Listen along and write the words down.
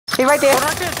He's right there.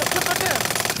 Right there. Just right there.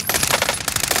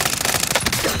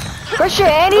 Good shit,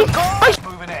 Andy.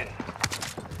 Moving in.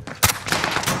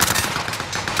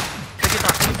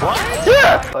 What?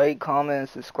 Yeah. Like, comment, and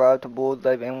subscribe to Bulls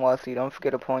Life NYC. Don't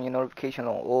forget to put on your notifications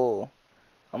on all.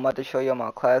 I'm about to show you my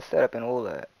class setup and all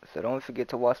that. So don't forget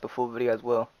to watch the full video as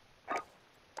well.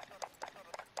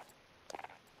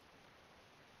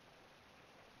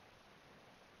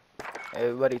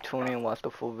 Everybody tune in and watch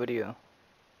the full video.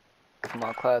 It's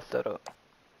my class setup.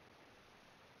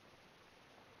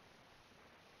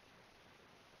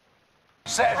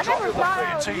 Set a drop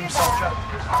for your team, soldier.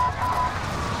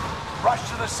 Rush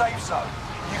to the safe zone.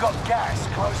 You got gas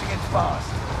closing in fast.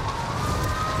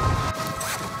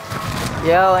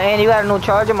 Yo, Andy, you got a new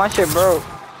charger? My shit broke.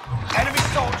 Enemy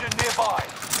soldier nearby.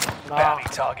 Bounty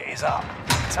target is up.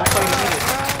 That's what you needed.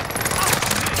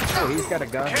 Oh, he's got a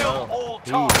gun. Kill all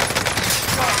targets.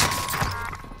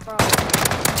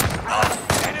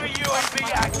 Enemy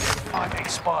UAV active. Time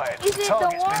expired. Is it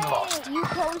Target's the been one lost. you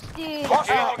posted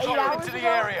Hostile 8 drop hours into the ago?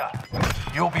 area.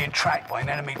 You're being tracked by an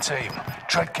enemy team.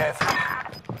 Tread carefully.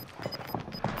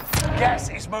 Gas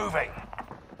is moving.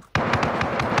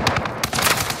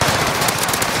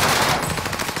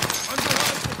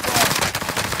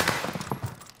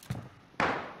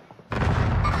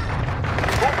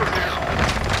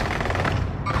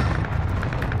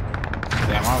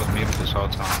 Damn, I was muted this whole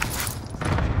time.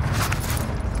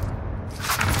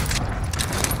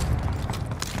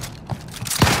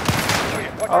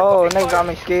 Oh, nigga got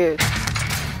me scared.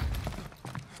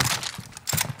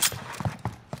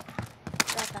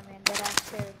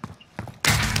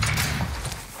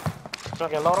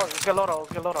 Get Loro. Get Loro.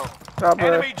 Get Loro. Drop it.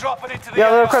 Enemy dropping into the Yo,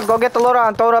 area. little Chris, go get the loader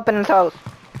and throw it up in his house.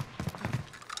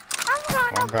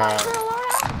 One guy.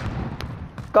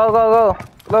 Go, go, go.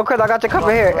 Little Chris, I got your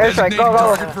cover here. Airstrike, go,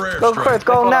 go. Go, Chris,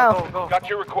 go now. Go. Got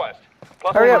your request.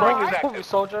 Hurry up. Move it,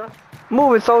 soldier.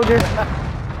 Move it, soldiers.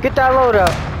 Get that load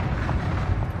up.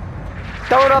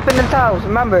 Throw it up in his house,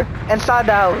 remember. Inside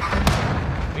the house.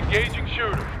 Engaging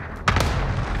shooter.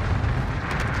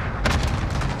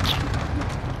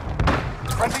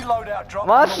 Friendly loadout drop.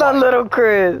 My on the son, way. little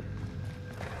Chris.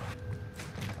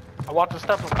 I watch the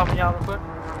steps. I'm coming out real quick.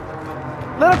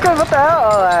 Little Chris, what the hell?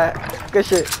 Oh, alright. Good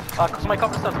shit. Somebody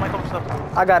cover the steps. Somebody cover the steps.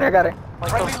 I got it, I got it.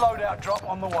 Friendly loadout drop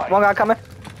on the way. One guy coming.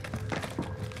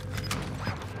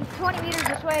 He's 20 meters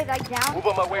this way, like down. Move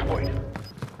on my waypoint.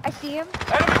 I see him.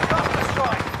 Enemy cluster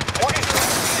strike. What is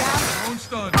Down.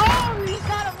 Stun. Oh, he's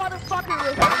got a motherfucker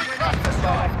with him. enemy cluster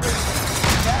strike?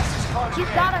 Gas is closing He's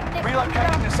in. got him, Nick.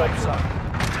 Relocating the safe zone.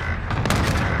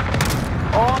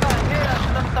 Oh, no, here. I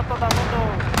should have stepped on that window.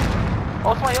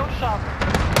 Oh, it's my own shop.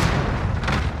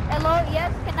 Hello,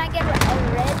 yes, can I get a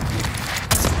red?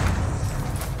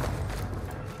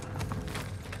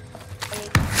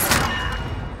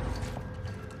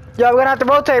 Yo, we're gonna have to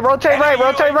rotate, rotate right,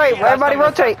 rotate right. Everybody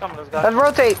rotate. Let's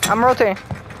rotate. I'm rotating.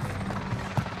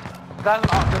 Guys,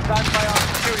 this guy's by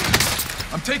security.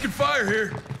 I'm taking fire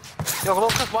here. Yo, little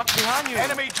Chris, watch behind you.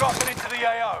 Enemy dropping into the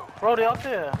AO. Bro, they out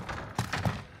there.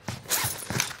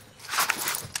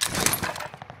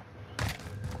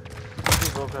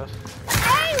 Please, little Chris.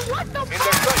 Hey, what the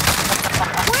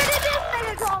fuck? Where did this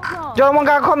nigga come from? Yo, one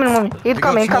guy coming with me. He's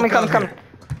coming, he's coming, coming, coming.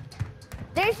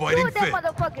 There's two Fighting of them fit.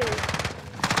 motherfuckers.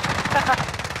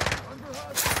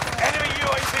 Enemy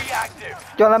UAV active.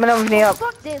 Yo, let me know if you need help.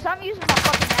 Fuck this, I'm using my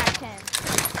fucking accent.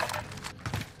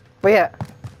 Where you at?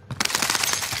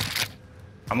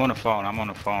 I'm on the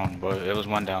phone, but it was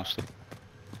one downstairs.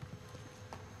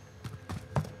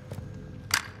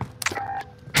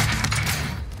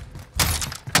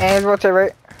 And he's rotate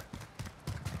right.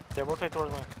 Yeah, rotate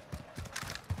towards me.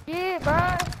 Yeah, bro.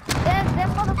 Them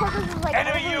motherfuckers was like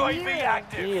Enemy over UAV here.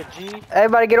 active. Yeah, G.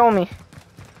 Everybody get on me.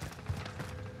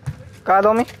 God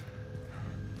on me.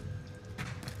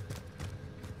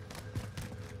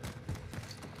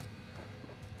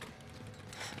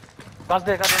 Guys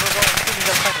there, go.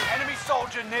 Enemy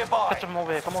soldier nearby. Catch him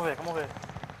over here, come over here. I'm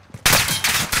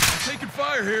taking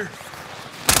fire here.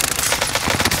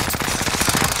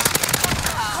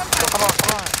 Yo, come on.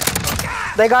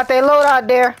 They got their load out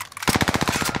there.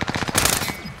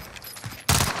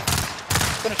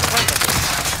 Finish the plane.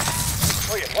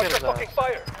 Oh yeah, watch your fucking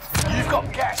fire. You've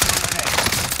got gas moving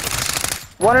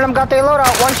in. One of them got their load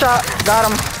out. One shot.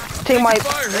 Got him. Team wipe.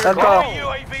 Let's go. Enemy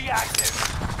UAV active.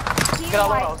 Get our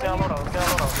load out.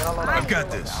 I've got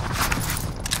this.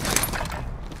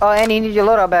 Oh, and you need your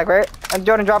loadout back, right? And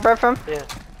Jordan, drop red from? Yeah.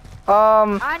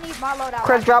 I need my loadout.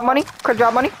 Chris, drop money. Chris,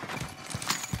 drop money.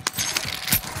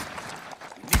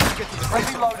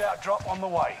 Friendly loadout drop on the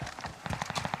way.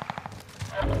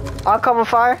 I'll cover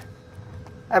fire.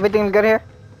 Everything's good here.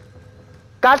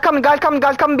 Guys coming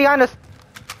behind us.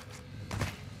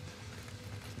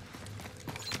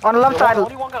 On the left side.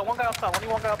 Only one guy outside. Only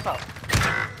one guy outside.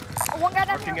 One guy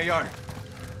down Marking here. AR.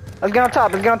 Let's get on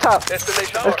top.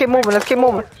 Destination Let's keep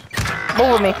moving.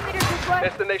 Move with me. 100 meters this way.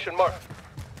 Destination marked.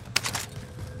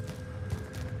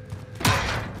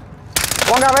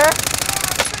 One guy there.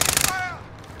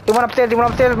 He went upstairs.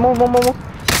 Move. Fuckers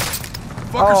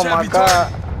Oh have my me god.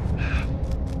 targeted.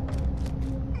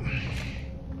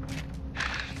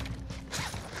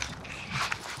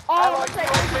 Oh, looks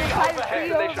like there's an entire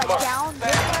trio like down this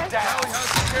way. Alley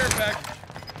house and care package.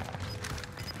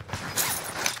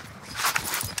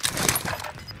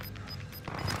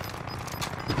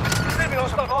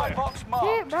 Supply box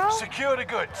Shit, bro. marked. Secure the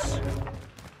goods.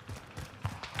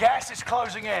 Gas is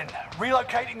closing in.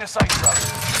 Relocating the safe zone.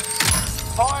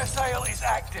 Fire sale is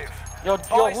active. Yo,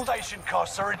 Buy who's... station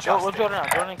costs are Yo, what's adjusted. Jordan now?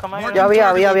 Jordan, come out here. Yeah, we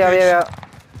are.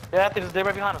 Yeah, I think they're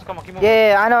right behind us. Come on, keep moving.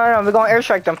 Yeah, I know. We're gonna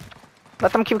airstrike them.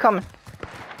 Let them keep coming.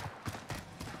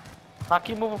 Nah,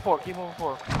 keep moving forward.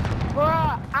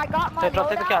 Bruh, I got my Take the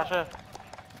loadout. cash, yeah.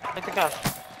 Take the cash.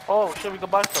 Oh, shit, we can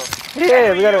buy stuff.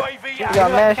 Yeah, we got it. UAV We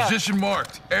got mash. Position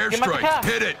marked. Give me the Airstrike. cap.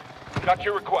 Hit it. Got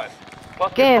your request.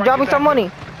 Cluster Damn, strike drop me is some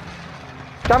active.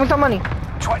 money.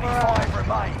 25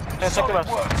 remain. take the Solid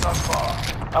rest. work so far.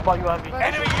 How about you, Ivy?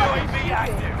 Enemy UAV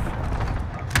active.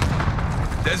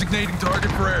 Designating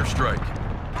target for airstrike.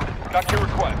 Got your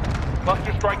request.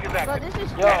 Cluster strike is Bro, active.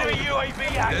 this is Yo. Enemy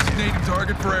UAV active. Designating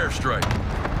target for airstrike.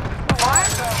 Fire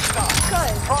sale starts.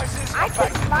 because Prices I are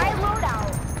took back. my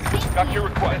loadout. Got your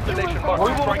request. Destination marked.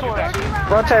 Where you Strike is going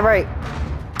active. Rotate right.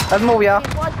 Let's move, y'all.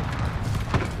 It was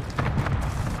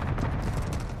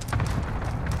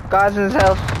Guys in his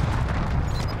house.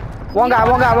 One guy.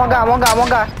 one guy.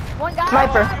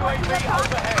 Sniper. UAV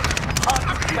overhead. Hunt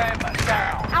them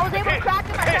down. I was able to crack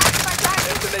him. I cracked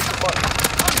him. Destination marked.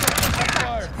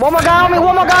 One more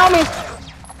guy on me.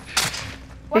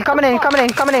 He's coming in.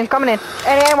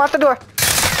 Andy, watch the door.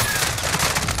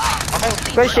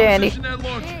 Good shit, Andy. Position that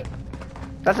launcher. Shit.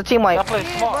 That's a team Y'all wipe. play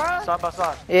Yeah, smart, bro. side by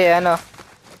side. Yeah, I know.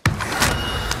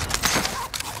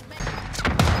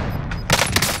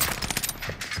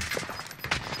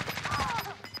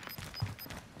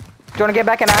 Jordan, get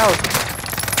back in the house.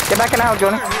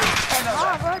 Jordan.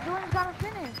 Oh, bro, Jordan's got to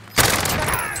finish.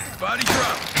 Body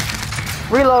drop.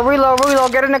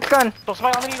 Reload. Get a next gun. So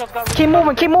somebody underneath us got... Keep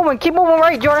moving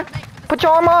right, Jordan. Put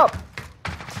your arm up.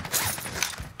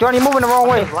 Jordan, you're moving the wrong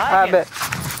way. just lagging. I bet.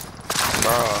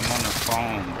 Bro, I'm on the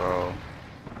phone, bro.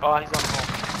 Oh, he's on the phone.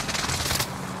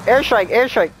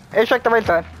 Airstrike the right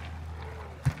side.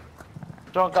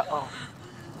 Jordan got... Oh.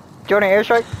 Jordan,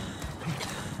 airstrike.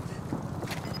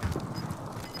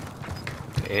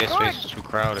 The airspace is too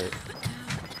crowded.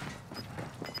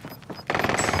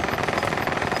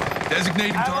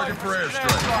 Designating target for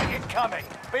airstrike. Incoming.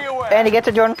 Be aware. Andy, get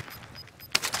to Jordan.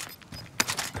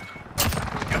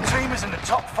 Your team is in the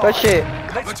top 5. Good shit.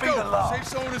 Let's be Go. the last. Safe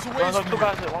zone is away Jordan, from two you.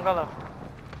 guys there. One guy left.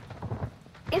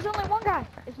 It's only one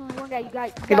guy. You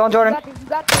got Keep on, Jordan. You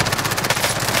got this.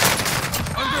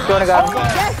 Under Jordan got him.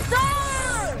 Yes, sir.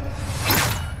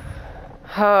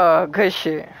 Oh, good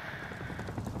shit.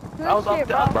 Good I was up shit,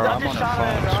 there. bro. Bro, I'm on the just shot phone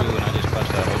at him, too, and I just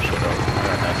clutched that whole shit up. I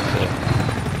got nothing to say.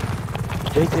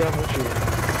 JT, I'm with you.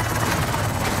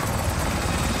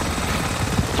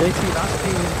 JT, not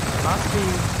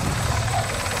speed.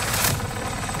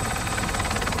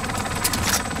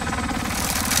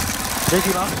 JT,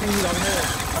 not speed, I'm here.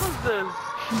 What is this?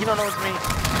 You don't know it's me.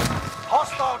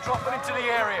 Hostile dropping into the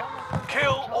area.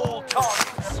 Kill all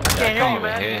targets. Can't hear you, over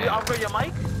man. here. Can you upgrade your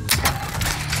mic?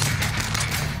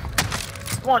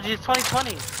 Come on, G, it's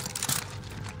 2020.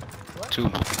 Two.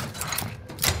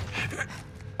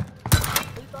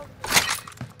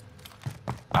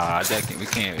 We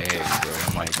can't hear you, bro.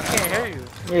 I'm like, I can't hear you.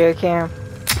 Yeah, I can.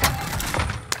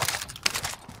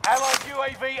 Allied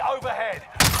UAV overhead.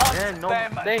 Hunt Yeah, them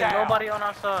there ain't down. nobody on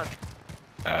our side.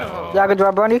 Y'all can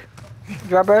drop Bunny?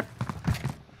 Drop bird?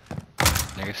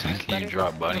 Nigga said, can you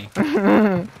drop bunny?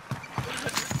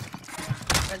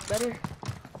 That's better.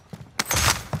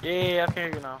 Yeah, I can hear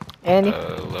you now. Andy?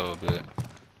 A little bit.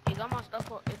 You got my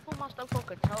stuff on. It put my stuff on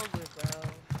controller, bro.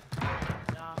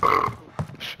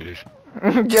 Sheesh.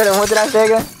 Jordan, what did I say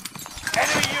again?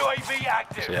 Enemy UAV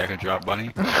active. Say I can drop bunny?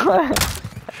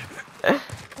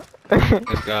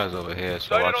 This guy's over here,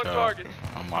 so Sighted watch on out. target.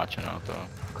 I'm watching out though.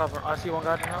 Cover. I see one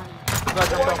guy now. You guys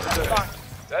jumped off the good.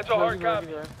 That's a hard copy.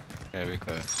 Yeah, we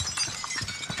could.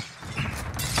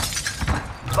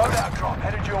 Loadout drop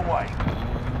headed your way.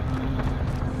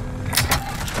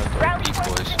 Rally These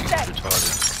point boys seem set.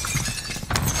 retarded.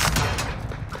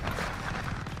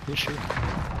 Who's shooting?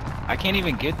 I can't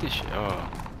even get this shit. Oh.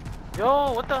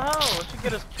 Yo, what the hell? She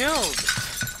get us killed.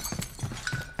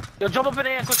 Yo, jump up in the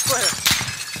air, quick square.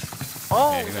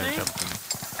 Oh, Yeah, you gotta see? jump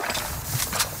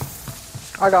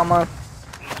in. I got mine.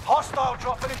 Hostile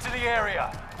dropping into the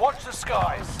area. Watch the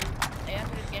skies. Hey,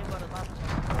 after this game, go to lava.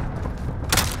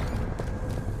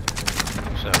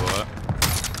 Say what?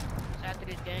 After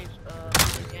this game,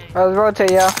 Let's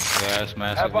rotate, y'all. Gas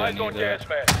mask. Have if they eyes on need that. gas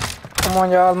mask. Come on,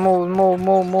 y'all. Move.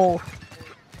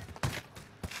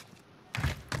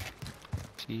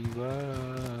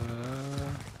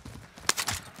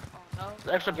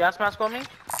 Extra gas mask on me?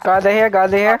 Guys are here.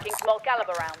 Marking small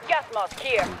caliber round. Gas mask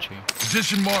here.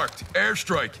 Position marked.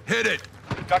 Airstrike. Hit it.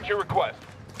 Got your request.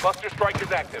 Cluster strike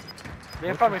is active. They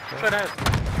in front of me, straight ahead.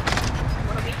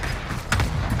 Wanna meet?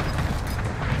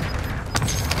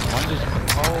 One just.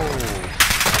 Oh.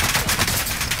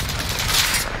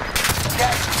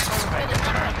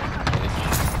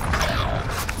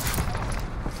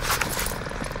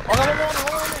 Oh,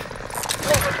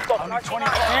 no, Only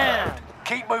 25. Damn.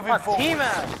 Keep moving My forward. team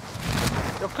ass.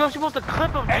 Yo, Clip, you supposed to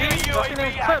clip him, Enemy G.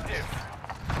 UAV active.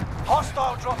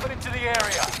 Hostile dropping into the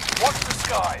area. Watch the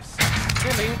skies.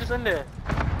 Yeah, man, you just in there.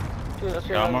 Dude, that's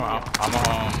your Yeah, idea. I'm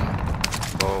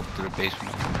go through the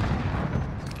basement.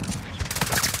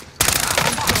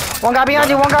 One guy behind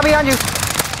you.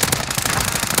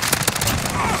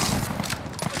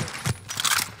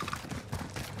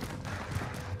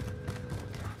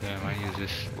 Yeah, I might use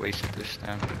this. Wasted this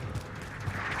time.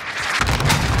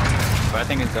 But I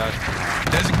think it's dodge.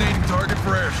 Designating target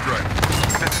for airstrike.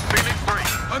 This is Phoenix 3.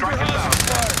 Under Strike inbound.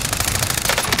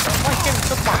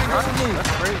 hostile fire.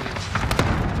 That's crazy.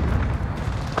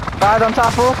 Guys on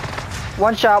top roof.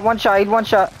 One shot. He's one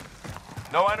shot.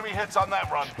 No enemy hits on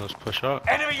that run. Let's push up.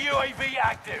 Enemy UAV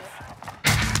active.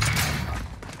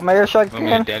 My airstrike Let me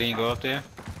again. and Daddy go up there.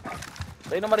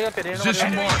 There ain't nobody up here. There ain't nobody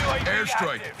Position up Enemy marked. UAV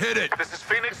Airstrike. active. Hit it. This is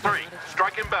Phoenix 3.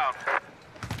 Strike inbound.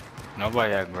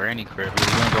 Nobody at Granny crib. We're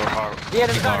gonna go hard. here. Yeah,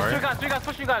 there's Keep going, guys. right? Three guys,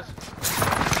 push you guys.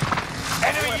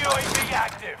 Enemy UAV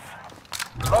active.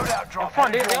 Loadout In drop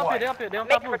front, heading they your up way. here, they on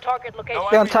Make top for roof. target location. No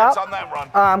They on enemy hits top? on that run.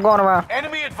 I'm going around.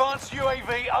 Enemy advanced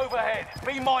UAV overhead.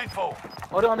 Be mindful.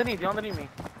 Oh, they're underneath me.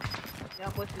 Yeah,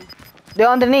 push me. They're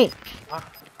underneath. What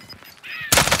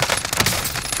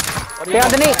do you They're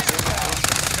want? underneath.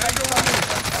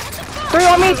 3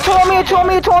 on me. 2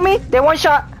 on me. They one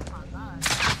shot.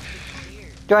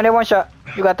 Join, they one shot.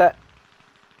 You got that.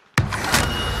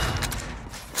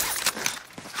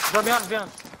 Jump behind.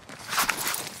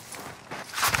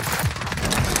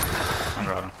 I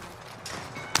got him.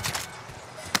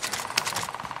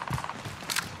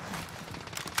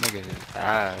 Look at his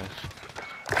eyes.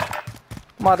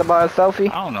 I'm about to buy a selfie.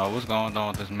 I don't know what's going on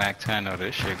with this Mac 10 or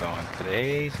this shit going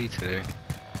crazy today.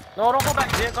 No, don't go back,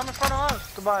 Jay. Come in front of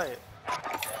us to buy it.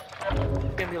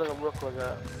 Give me like a look like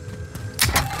that.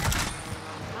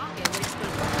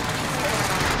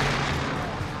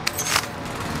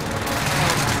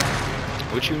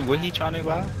 What he trying to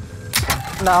buy?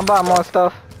 Nah, I'm buying more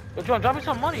stuff. Yo, John, drop me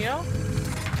some money, yo.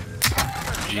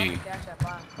 G.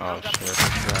 Oh shit.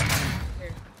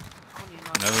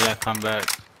 Whenever y'all come back,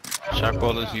 should I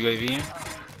call this UAV in?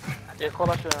 Yeah, call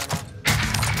that shit out now.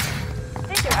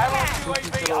 Arrow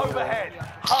UAV overhead.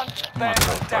 Hunt them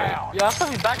down. Yeah, I thought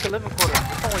we back at living quarters.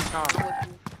 It's only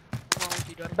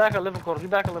time. Back at living quarters. We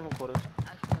back at living quarters.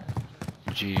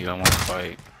 G, I want to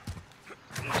fight.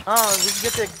 Oh,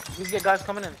 we can get guys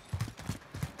coming in.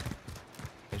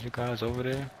 Is your guys over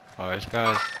there? Oh, there's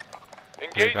guys.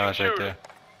 There's Engaging guys right shooter. there.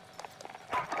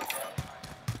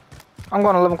 I'm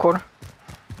going to 11 quarter.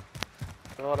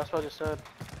 Oh, that's what I just said.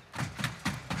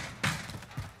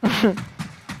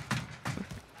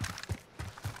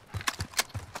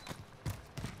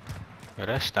 Yeah,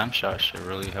 that stem shot should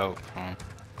really help.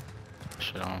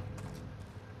 Shit on.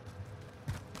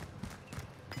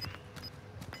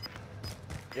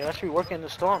 Yeah, that should be working in the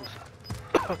storms.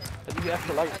 Like you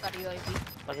extra light. I got the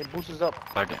UAV. Like it boosts us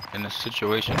up. Like in a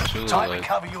situation too, Time to like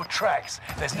cover your tracks.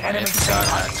 There's an and enemy if team you got in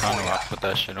that hunting tunnel, I for put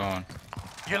that shit on.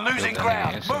 you. You're losing Build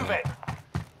ground. enemy Move it.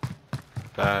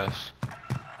 Fast.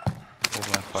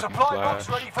 Moving fucking Supply box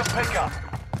flash. ready for pickup.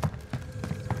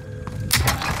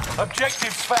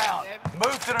 Objectives found.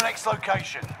 Move to the next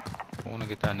location. I wanna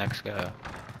get that next guy.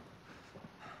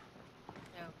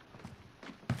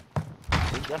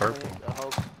 It's Purple. definitely a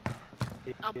hoax.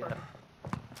 I'm Yeah. purple.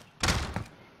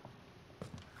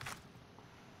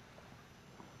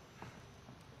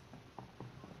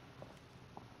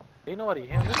 Ain't nobody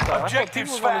here. This side. Objectives I thought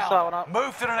people was on this side when found. I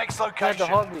Move to the next had the location.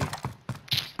 heartbeat.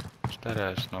 There's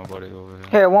that ass nobody over here.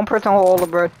 Here, one person hold all the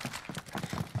bread.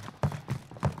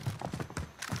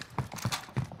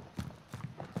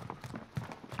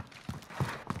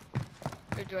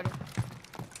 Jordan.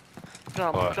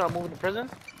 Trying to move in the prison?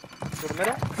 To the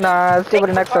middle? Nah, let's deal with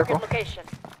the next circle. Location.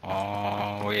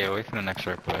 Oh, yeah, wait for the next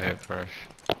circle to hit first.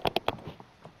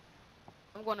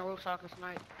 I'm going to roof soccer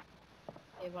tonight.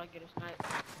 If I get a snipe.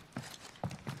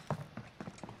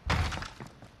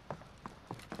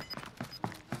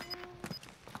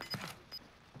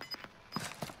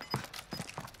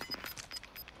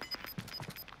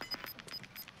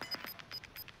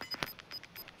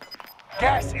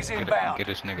 Gas is inbound. Get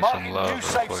this nigga Marking some love new real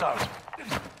safe quick. zone.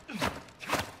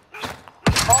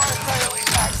 Fire sale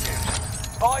is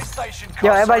active. Buy station costs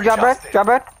Yo, everybody are drop bread. adjusted. Drop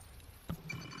bread.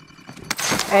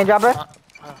 And drop bread.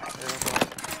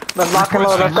 Let's lock and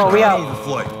load. Let's go. We out.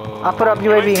 Overflight. I put up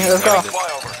UAV. Let's go.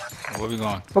 Flyover. Where we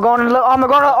going? We're going to the we're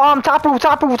going to top roof,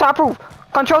 top roof, top roof.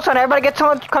 Control center. Everybody get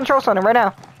to control center right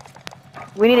now.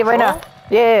 We need it right now.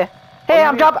 Yeah. Hey,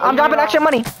 I'm dropping extra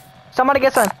money. Somebody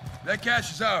get some. That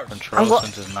cash is ours. Control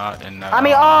since it's not in that. I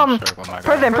mean, circle, my guy.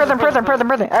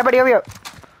 prison. Everybody hurry up.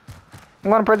 I'm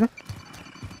going to prison.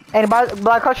 Anybody,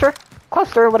 black cluster,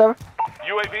 whatever.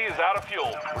 UAV is out of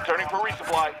fuel. Returning for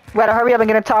resupply. We gotta hurry up and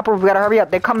get to the top roof. We gotta hurry up.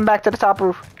 They're coming back to the top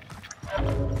roof.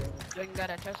 Jordan got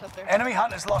that chest up there. Enemy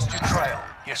hunters lost your trail.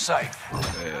 You're safe.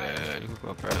 Yeah, you can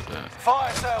go grab that.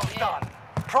 Fire sale's done.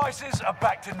 Prices are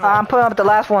back to normal. I'm putting up the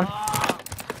last one.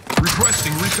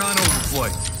 Requesting recon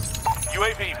overflight.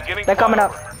 UAV beginning They're coming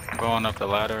up. flyover. Going up the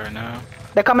ladder right now.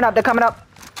 They're coming up. They're coming up.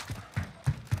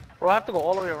 Bro, I have to go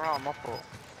all the way around, my fault.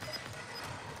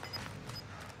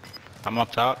 I'm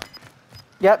up top.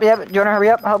 Yep. Jordan, hurry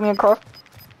up. Help me across.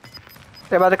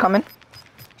 They're about to come in.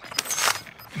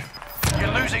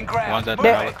 You're losing ground. One's at the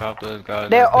Move it. helicopters, guys.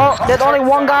 There's only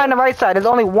one guy on the right side. There's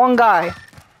only one guy.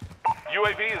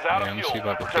 UAV is out Yeah, let me of see fuel. if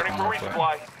I can pick Returning him for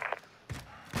up, resupply.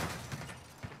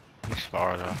 He's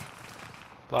far though.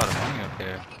 A lot of money up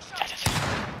there.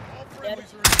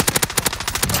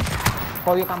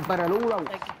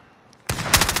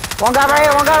 One guy right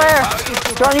here. One guy right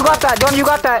here. Jordan, you got that. Jordan, you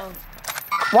got that.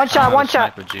 One shot. One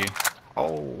shot. Sniper G.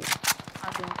 Oh.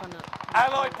 I don't come up.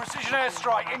 Allied precision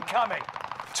airstrike incoming.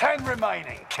 10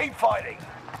 remaining. Keep fighting.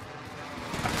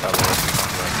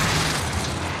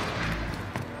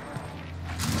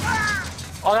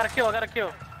 Oh, I got a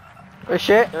kill. Good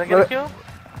shit. Did I get a kill?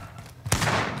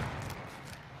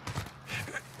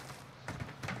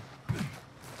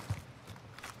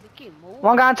 We keep moving.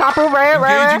 One guy on top roof right here.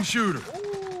 Engaging Right shooter.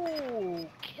 Ooh,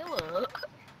 killer.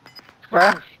 here.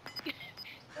 Right.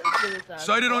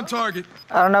 Sighted on target.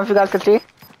 I don't know if you guys can see.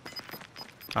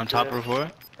 On top roof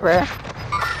what? Right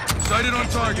here. Sighted on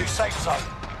New target. safe zone.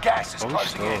 Gas is Oh, closing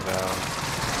still in. valve.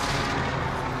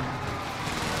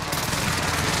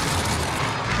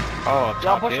 Oh, up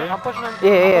Yeah, I'm top pushing, here? I'm pushing him.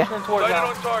 Yeah. I'm pushing him towards Sighted y'all.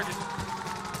 on target.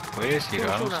 Where is he though?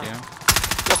 I don't see him.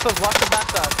 Yo, Cliff, watch the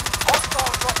backside.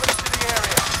 Hostile dropping into the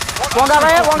area. One guy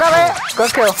right here. One guy right here.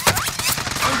 Good kill.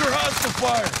 Under hostile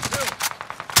fire.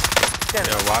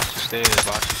 Yeah, watch the stairs,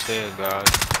 guys.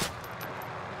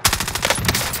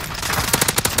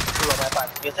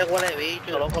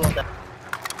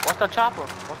 What's that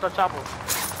chopper?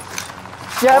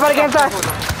 Yeah, everybody get inside.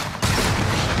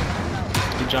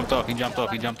 He jumped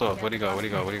off. Where'd he go?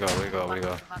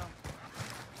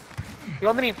 Yo,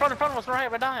 I'm in front of us, right here,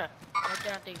 right down here. Right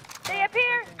there, I think. They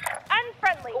appear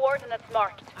unfriendly. Coordinates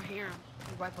marked. I hear him.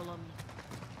 He's right below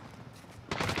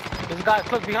me. There's a guy,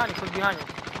 Cliff behind you.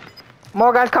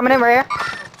 More guys coming in right here.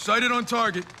 Sighted on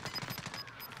target.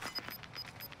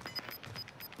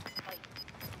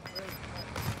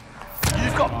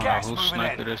 You've got gas Whose moving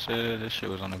sniper in. this is? This shit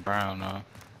was on the ground though.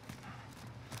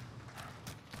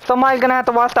 Somebody's gonna have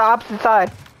to watch the opposite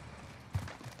side.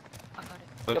 I got it.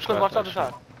 Yo, Flip Cliff, watch the that other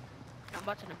side. I'm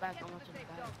watching the back.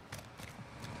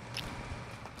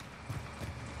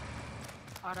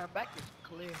 Alright, our back is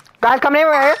clear. Guys coming in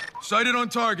right here. Sighted on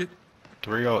target.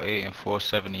 308 and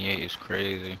 478 is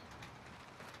crazy.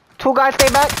 Two guys stay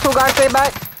back.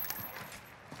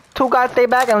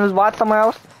 And just watch somewhere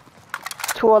else.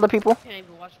 Two other people. Can't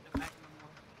even watch the back no more.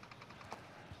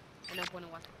 And I'm going to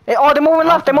watch it. They're moving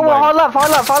left. They're moving hard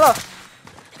left.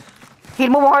 He's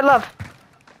moving hard left.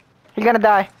 He's gonna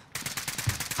die.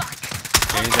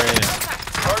 Yeah, he's right here.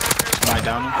 Somebody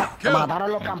down him.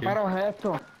 Thank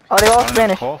you. Oh, they all Down him,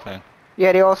 Spanish. coughing.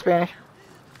 Yeah, they all Spanish.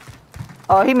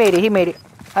 Oh, he made it.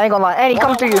 I ain't gonna lie. And he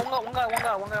coming through you. One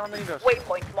guy underneath us.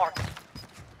 Waypoint marked.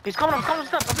 He's coming up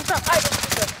steps.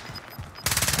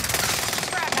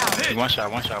 One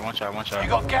shot. You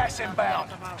got gas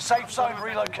inbound. Safe zone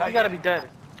relocated. You gotta be dead.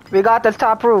 We got this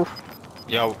top roof.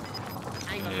 Yo.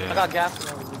 I Yeah, got gas and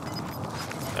everything.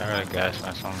 I heard a gas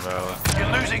man, something valid.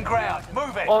 You're losing ground.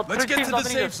 Move it. Oh, Let's three get teams to the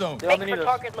underneath safe us. zone. They're Make underneath for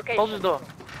us. target location. Close this door.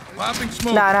 Popping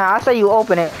smoke. Nah, I say you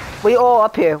open it. We all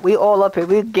up here. We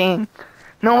gang.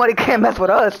 Nobody can mess with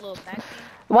us.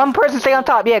 One person stay on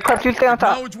top. Yeah, Clips, you stay on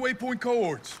top. Acknowledge waypoint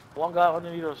cohorts. One guy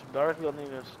underneath us, directly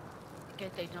underneath us.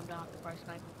 Guess they jumped off the first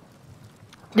sniper.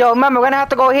 Yo, remember, we're gonna have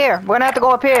to go here. We're gonna have to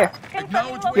go up here.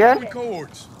 Acknowledge Yeah? waypoint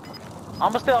cohorts.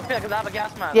 I'ma stay up here because I have a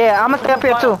gas mask. Yeah, I'ma stay up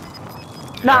here too.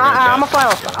 Nah, I'ma fly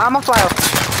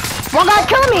off. One guy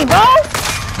killing me, bro!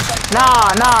 Nah.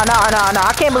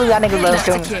 I can't believe that nigga loves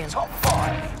killing me. Top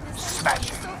 5.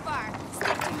 Smash it. So far,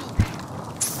 stick to me.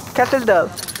 Catch this dub.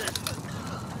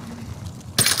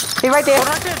 He right there.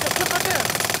 Right there, just right there.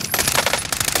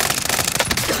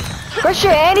 Good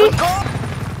shit, Andy.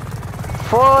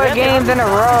 4 games in a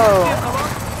row.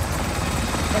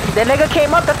 That nigga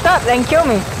came up the steps and killed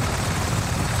me.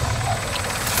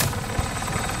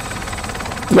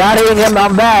 Y'all didn't get him,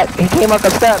 I'm back. He came up the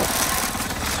steps.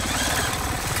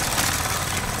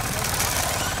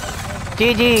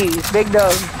 GG's, big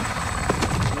dog.